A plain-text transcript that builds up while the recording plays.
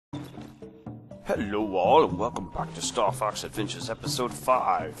Hello all, and welcome back to Star Fox Adventures episode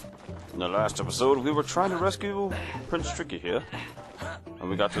 5. In the last episode, we were trying to rescue Prince Tricky here. And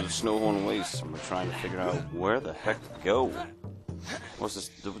we got to the Snowhorn Waste, and we're trying to figure out where the heck to go. What's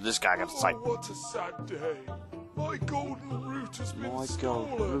this guy got to say? What a sad day. My golden root has been My stolen.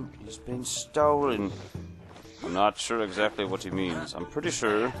 golden root has been stolen. I'm not sure exactly what he means. I'm pretty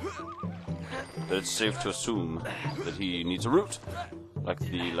sure that it's safe to assume that he needs a root. Like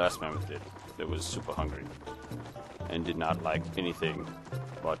the last mammoth did. That was super hungry. And did not like anything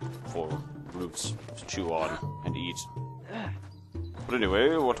but for roots to chew on and eat. But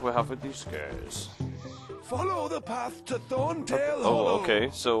anyway, what do we have with these guys? Follow the path to Thorntail Oh, Hollow. okay.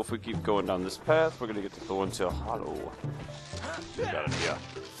 So if we keep going down this path, we're gonna get to Thorntail Hollow. We got it here.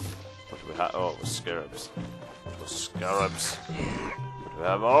 What do we have? Oh, it was scarabs. It was scarabs. What do we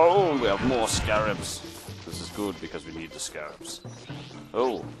have? Oh, we have more scarabs. This is good because we need the scarabs.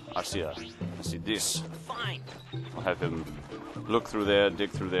 Oh, I see this. Fine. I'll have him look through there, dig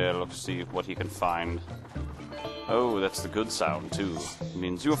through there, look to see what he can find. Oh, that's the good sound too. It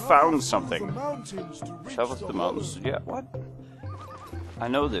means you found something. Travel to the mountains. Yeah, what? I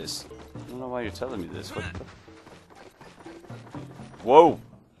know this. I don't know why you're telling me this. What? Whoa!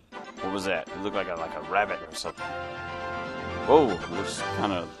 What was that? It looked like a rabbit or something. Whoa! It looks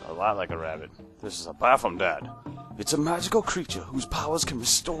kind of a lot like a rabbit. This is a Baphomet. It's a magical creature whose powers can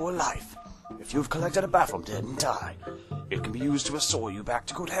restore life. If you've collected a Baphomet and die, it can be used to restore you back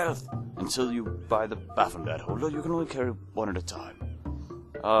to good health. Until you buy the Baphomet holder, you can only carry one at a time.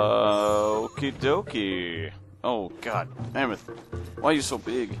 Okie dokie. Oh, god. Mammoth. Why are you so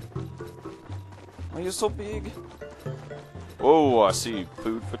big? Why are you so big? Whoa, I see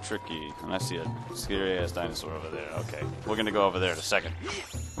food for Tricky. And I see a scary-ass dinosaur over there. Okay, we're gonna go over there in a second.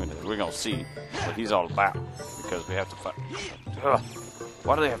 We're gonna see what he's all about. Because we have to fight. Ugh.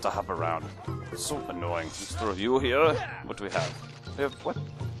 Why do they have to hop around? It's so annoying. Let's throw you here. What do we have? We have what?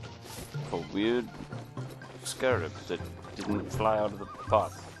 A weird scarab that didn't fly out of the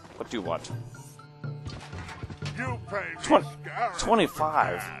pot. What do you want? You pay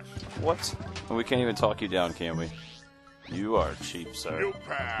 25? What? Well, we can't even talk you down, can we? You are cheap, sir.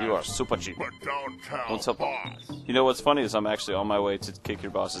 You are super cheap. But don't Don't tell tell boss. You know what's funny is I'm actually on my way to kick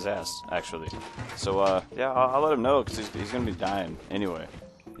your boss's ass, actually. So, yeah, I'll let him know, because he's going to be dying anyway.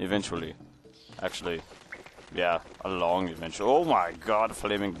 Eventually. Actually, yeah, a long adventure. Oh my god,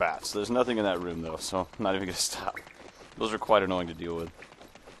 flaming bats. There's nothing in that room, though, so I'm not even going to stop. Those are quite annoying to deal with.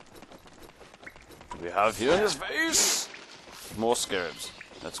 What do we have here in his face? More scarabs.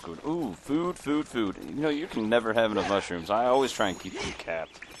 That's good. Ooh, food, food, food. You know, you can never have enough mushrooms. I always try and keep them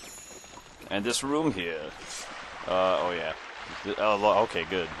capped. And this room here. Oh yeah. Oh, okay,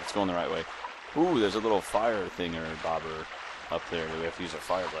 good. It's going the right way. Ooh, there's a little fire thinger bobber up there that we have to use a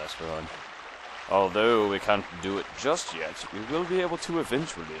fire blaster on. Although we can't do it just yet. We will be able to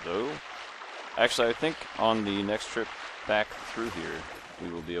eventually, though. Actually, I think on the next trip back through here, we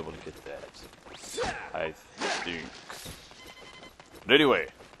will be able to get that. I think. But anyway,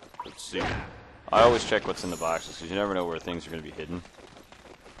 let's see. I always check what's in the boxes, because you never know where things are going to be hidden.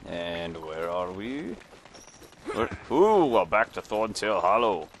 And where are we? Ooh, well, back to Thorntail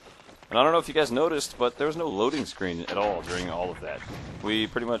Hollow. And I don't know if you guys noticed, but there was no loading screen at all during all of that. We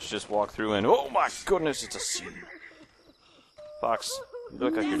pretty much just walked through and, oh my goodness, it's a sea. Fox, you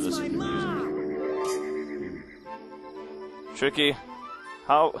look like you're listening to music. Tricky,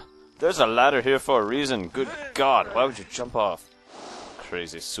 how? There's a ladder here for a reason. Good God, why would you jump off?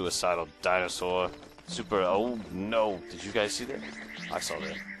 Crazy suicidal dinosaur. Super, oh no, did you guys see that? I saw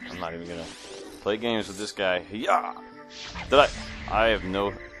that. I'm not even gonna play games with this guy. Yeah! I have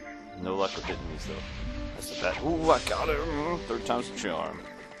no luck with hitting these though. That's the bad. Ooh, I got him! Third time's the charm.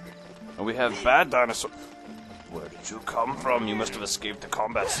 And we have bad dinosaur. Where did you come from? You must have escaped the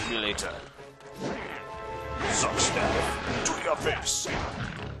combat simulator. Suck staff to your face.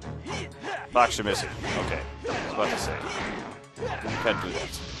 Fox, you're missing. Okay, I was about to say. You can't do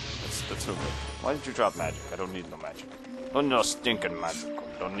that. That's so good. Why did you drop magic? I don't need no magic. Oh, no stinking magic.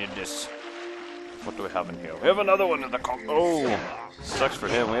 Don't need this. What do we have in here? We have another one in the Oh! Sucks for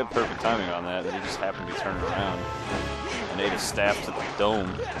him. We had perfect timing on that. That he just happened to be turning around and ate his staff to the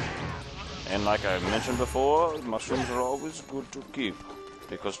dome. And like I mentioned before, mushrooms are always good to keep.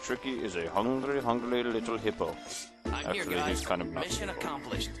 Because Tricky is a hungry, hungry little hippo. I'm here, Actually, guys. he's kind of not Mission hippo.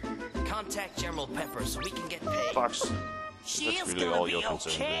 accomplished. Contact General Pepper so we can get paid. Fox, She that's is really gonna all be you're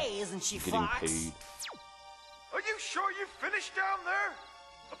concerned okay, with. isn't she, Getting Fox? paid. Are you sure you finished down there?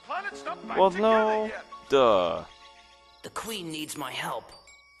 The planet's not back Well, together no. yet. Duh. The Queen needs my help.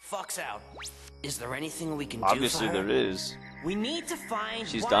 Fox out. Is there anything we can Obviously do for her? there is. We need to find.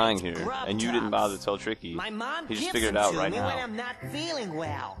 She's dying here, and you didn't bother to tell Tricky. My mom He just gives figured it them out to right me now. when I'm not feeling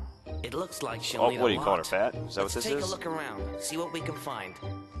well. It looks like she'll Oh, need what do a you call her, lot. fat? Is that what this Take is? a look around. See what we can find.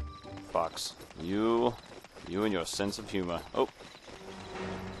 Fox, you and your sense of humor. Oh,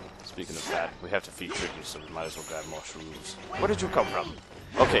 speaking of that, we have to feed Tricky, so we might as well grab more shrooms. Where did you come from?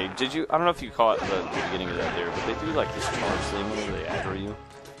 Okay, did you? I don't know if you caught the beginning of that there, but they do like this charge thing where they aggro you.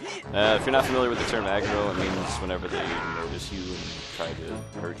 If you're not familiar with the term aggro, it means whenever they notice you and try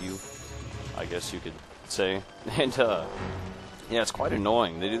to hurt you, I guess you could say. And yeah, it's quite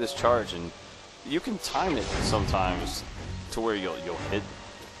annoying. They do this charge, and you can time it sometimes to where you'll hit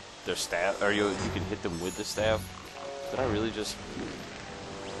their staff, or you can hit them with the staff. Did I really just?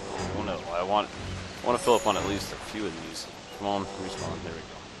 Oh no! I want to fill up on at least a few of these. Come on, respawn. There we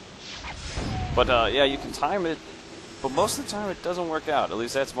go. But yeah, you can time it, but most of the time it doesn't work out. At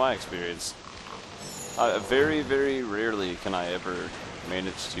least that's my experience. Very, very rarely can I ever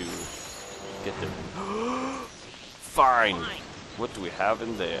manage to get them. Fine. What do we have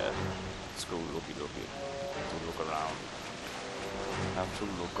in there? Let's go looky. Look around. Have to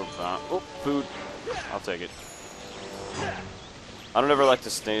look around. Oh, food. I'll take it. I don't ever like to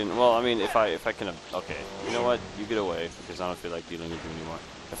stay in. Well, I mean, if I can. Okay, you know what? You get away because I don't feel like dealing with you anymore.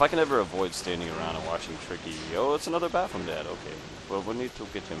 If I can ever avoid standing around and watching Tricky, oh, it's another bat from Dad. Okay, well, we'll need to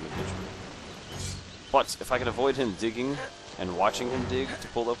get him eventually. But if I can avoid him digging and watching him dig to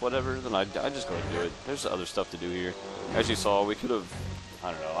pull up whatever, then I just go and do it. There's other stuff to do here. As you saw, we could have.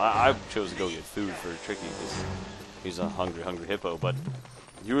 I don't know. I chose to go get food for Tricky because he's a hungry hippo, but.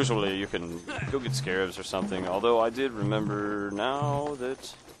 Usually you can go get scarabs or something, although I did remember now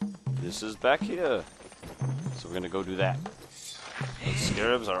that this is back here. So we're going to go do that. And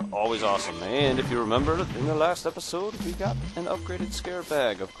scarabs are always awesome. And if you remember, in the last episode, we got an upgraded scarab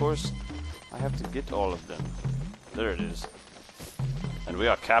bag. Of course, I have to get all of them. There it is. And we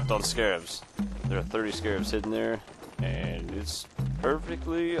are capped on scarabs. There are 30 scarabs hidden there, and it's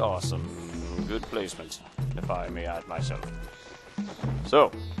perfectly awesome. Good placement, if I may add myself.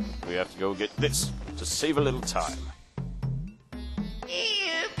 So, we have to go get this to save a little time.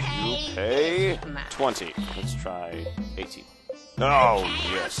 You pay 20. Let's try 18. Oh,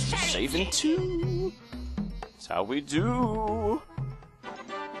 yes, saving 2. That's how we do.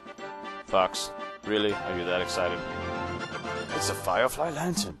 Fox, really? Are you that excited? It's a firefly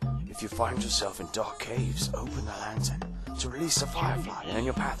lantern. If you find yourself in dark caves, open the lantern to release a firefly, and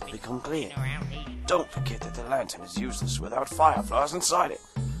your path will become clear. Don't forget that the lantern is useless without fireflies inside it.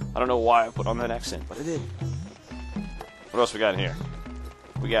 I don't know why I put on that accent, but I did. What else we got in here?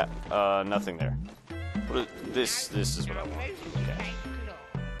 We got nothing there. This is what I want. Okay.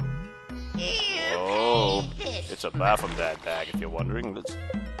 Oh, it's a Baffum Dad bag if you're wondering.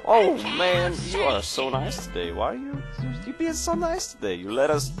 Oh man, you are so nice today. Why are you being so nice today? You let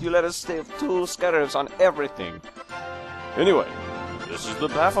us save 2 scarabs on everything. Anyway, this is the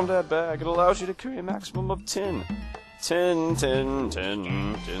Baffum Dad bag. It allows you to carry a maximum of 10. 10.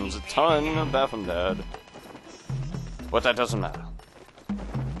 10's a ton of Baffum Dad. But that doesn't matter.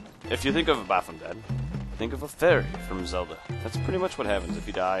 If you think of a Baffum Dad, think of a fairy from Zelda. That's pretty much what happens if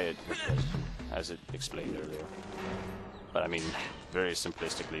you die, as it explained earlier. But I mean, very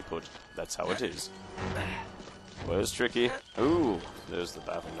simplistically put, that's how it is. Where's Tricky? Ooh, there's the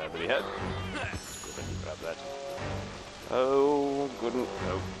Baffum Dad that he had. Let's go ahead and grab that. Oh, goodness.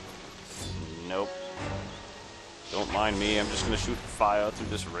 Nope. Nope. Don't mind me. I'm just going to shoot fire through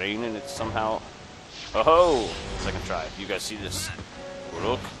this rain and it's somehow... Oh! Second try. You guys see this?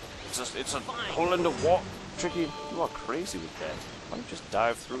 Look. It's a hole in the wall. Tricky, you are crazy with that. Why don't you just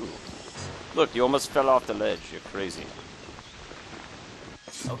dive through? Look, you almost fell off the ledge. You're crazy.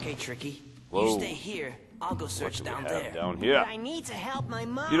 Okay, Tricky. Whoa. You stay here. I'll go search down there. Down here. But I need to help my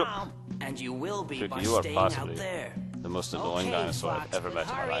mom. You don't... And you will be Tricky, by you are staying possibly out there. the most annoying Okay, dinosaur Fox, I've ever met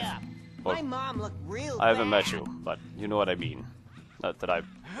in my life. Well, My mom looked real I haven't bad. met you, but you know what I mean. Not that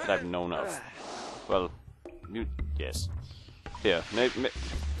I've known of. Well, yes. Yeah,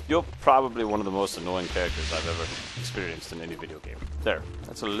 you're probably one of the most annoying characters I've ever experienced in any video game. There,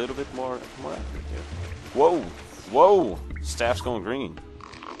 that's a little bit more accurate here. Whoa, whoa! Staff's going green.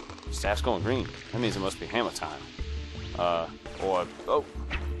 Staff's going green. That means it must be hammer time. Oh,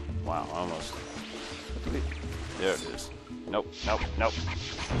 wow, almost. There it is. Nope.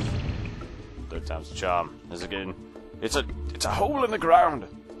 Third time's the charm. As again, it's a hole in the ground.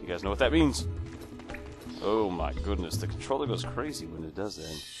 You guys know what that means? Oh my goodness, the controller goes crazy when it does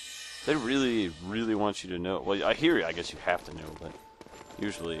that. They really, really want you to know. Well, I guess you have to know, but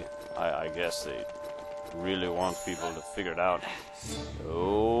usually, I guess they really want people to figure it out.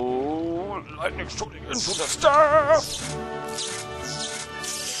 Oh, Oh, lightning shooting into the staff!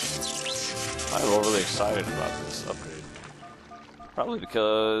 I'm overly excited about this upgrade. Probably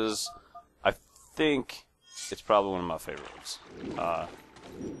because I think it's probably one of my favorites.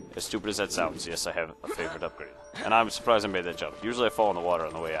 As stupid as that sounds, yes, I have a favorite upgrade. And I'm surprised I made that jump. Usually I fall in the water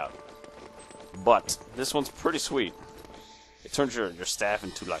on the way out. But this one's pretty sweet. It turns your staff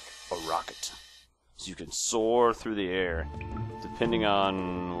into like a rocket. So you can soar through the air, depending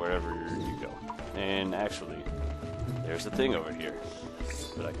on wherever you go. And actually, there's the thing over here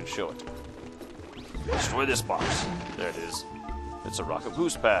that I can show it. Destroy this box. There it is. It's a rocket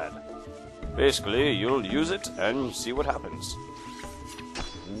boost pad. Basically, you'll use it and see what happens.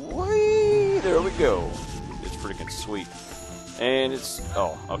 Whee! There we go. It's freaking sweet. And it's...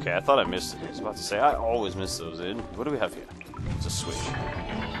 Oh, okay, I thought I missed it. I was about to say, I always miss those in. What do we have here? It's a switch.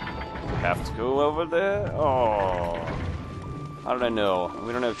 We have to go over there? Oh. How did I know?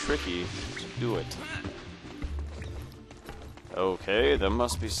 We don't have Tricky to do it. Okay, there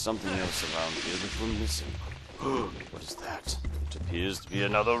must be something else around here that we're missing. What is that? It appears to be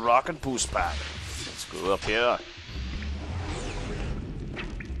another rocket boost pad. Let's go up here.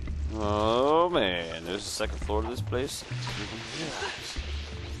 Oh man, there's the second floor to this place.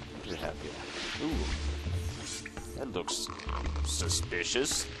 What do we have here? Ooh. That looks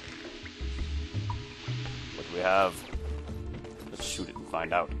suspicious. What do we have? Let's shoot it and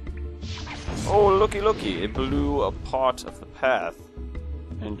find out. Oh, looky, looky! It blew a part of the path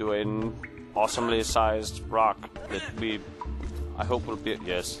into an awesomely sized rock that I hope will be,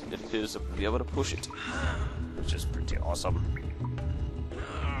 yes, it appears to be able to push it, which is pretty awesome.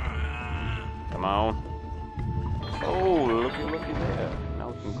 Come on. Oh, looky, looky there. Now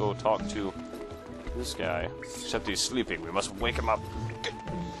we can go talk to this guy. Except he's sleeping. We must wake him up.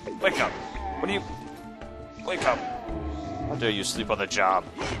 Wake up! What are you... Wake up! How dare you sleep on the job?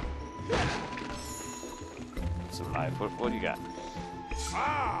 Some life. What do you got?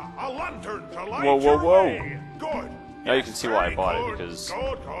 Ah, a lantern to light Whoa, whoa, your whoa. way. Good. Now you can see why I bought it, Good, because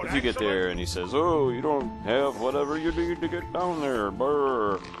good, if you get there and he says, "Oh, you don't have whatever you need to get down there,"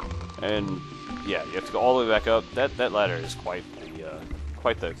 brr. And yeah, you have to go all the way back up. That ladder is quite the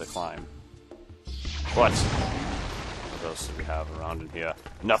climb. But what else do we have around in here?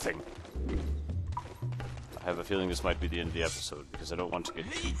 Nothing. I have a feeling this might be the end of the episode because I don't want to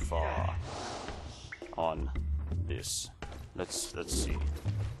get too far on this. Let's see.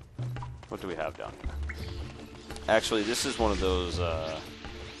 What do we have down here? Actually, this is one of those,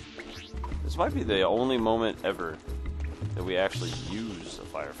 this might be the only moment ever that we actually use a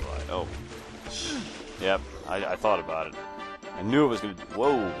firefly. Oh. Yep, I thought about it. I knew it was gonna...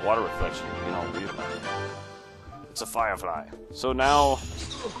 Whoa, water reflection. You know, weird. It's a firefly. So now,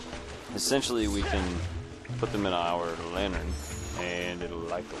 essentially, we can put them in our lantern, and it'll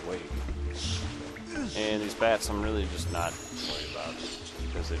light the way. And these bats, I'm really just not worried about,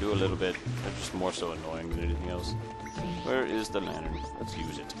 because they do a little bit. They're just more so annoying than anything else. Where is the lantern? Let's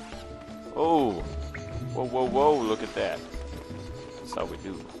use it. Oh! Whoa, whoa, whoa, look at that. That's how we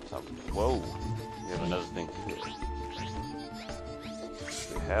do. Whoa! We have another thing here. What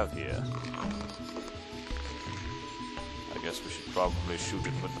do we have here? I guess we should probably shoot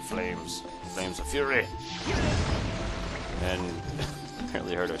it with the flames. Flames of fury! And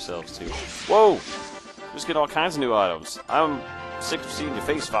apparently hurt ourselves too. Whoa! Just get all kinds of new items. I'm sick of seeing your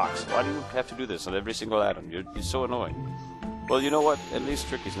face, Fox. Why do you have to do this on every single item? You're so annoying. Well, you know what? At least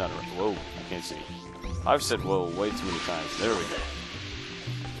Tricky's not around. Whoa, I can't see. I've said whoa way too many times. There we go.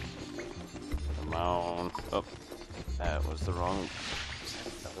 Come on. Oh, that was the wrong... Is that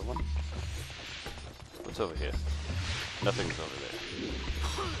another one? What's over here? Nothing's over there.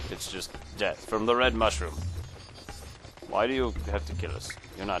 It's just death from the red mushroom. Why do you have to kill us?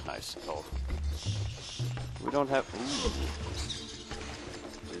 You're not nice at all. We don't have... Ooh.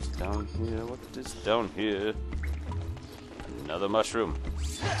 What is down here? What is down here? Another mushroom.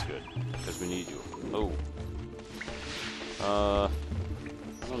 That's good, because we need you. Oh. I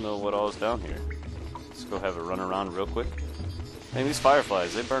don't know what all is down here. Let's go have a run around real quick. Man, these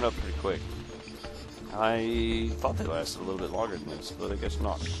fireflies, they burn up pretty quick. I thought they lasted a little bit longer than this, but I guess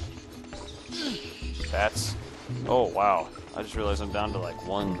not. Bats. Oh, wow. I just realized I'm down to like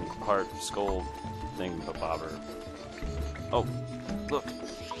one heart skull thing, bobber. Oh, look.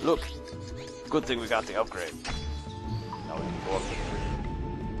 Look. Good thing we got the upgrade. Now we can go up there.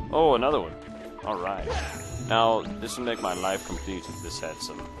 Oh, another one. Alright. Now, this would make my life complete if this had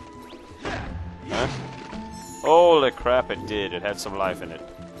some... Huh? Holy crap, it did. It had some life in it.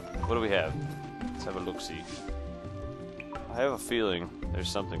 What do we have? Let's have a look-see. I have a feeling there's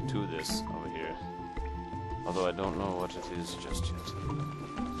something to this over here. Although I don't know what it is just yet.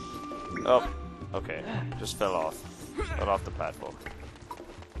 Oh, okay. Just fell off. Fell off the platform.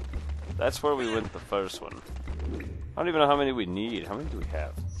 That's where we went the first one. I don't even know how many we need. How many do we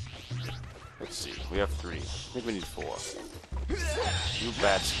have? Let's see. We have 3. I think we need 4. You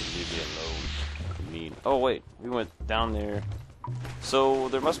bats can leave me alone. Mean. Oh wait, we went down there. So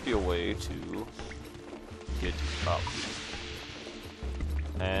there must be a way to get up.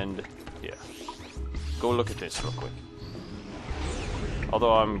 And yeah, go look at this real quick.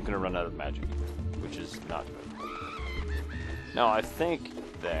 Although I'm gonna run out of magic, which is not good. Now I think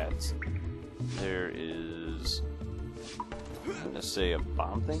that there is, I'm gonna say, a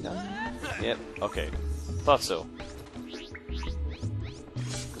bomb thing down there. Yep. Okay. Thought so.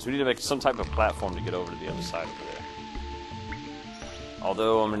 Because we need to make some type of platform to get over to the other side over there.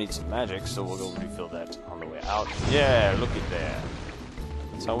 Although I'm gonna need some magic, so we'll go refill that on the way out. Yeah, look at that.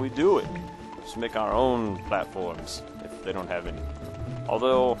 That's how we do it. Just make our own platforms if they don't have any.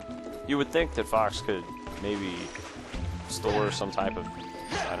 Although you would think that Fox could maybe store some type of,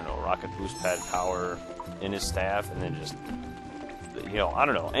 I don't know, rocket boost pad power in his staff, and then just, you know, I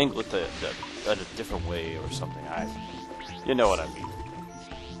don't know, angle it a different way or something. You know what I mean.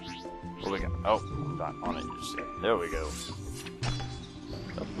 What we got? Oh, I'm not on it just yet. There we go.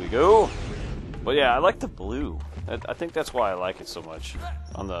 Up we go. But yeah, I like the blue. I think that's why I like it so much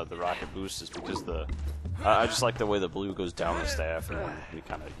on the rocket boost, is because I just like the way the blue goes down the staff and then it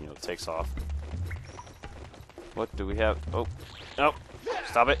kind of, you know, takes off. What do we have? Oh, no,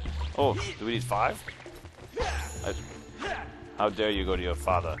 stop it. Oh, do we need 5? How dare you go to your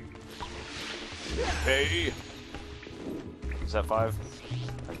father? Hey, is that 5?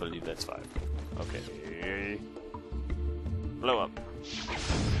 I believe that's 5. Okay, blow up.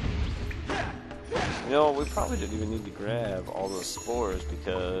 You know, we probably didn't even need to grab all those spores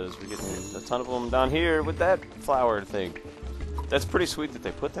because we're getting a ton of them down here with that flower thing. That's pretty sweet that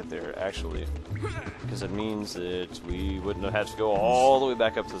they put that there, actually, because it means that we wouldn't have had to go all the way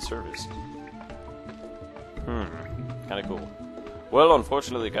back up to the surface. Kind of cool. Well,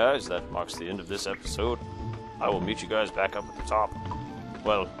 unfortunately, guys, that marks the end of this episode. I will meet you guys back up at the top.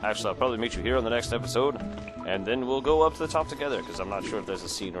 Well, actually, I'll probably meet you here on the next episode, and then we'll go up to the top together, because I'm not sure if there's a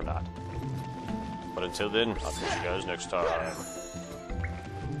scene or not. But until then, I'll catch you guys next time.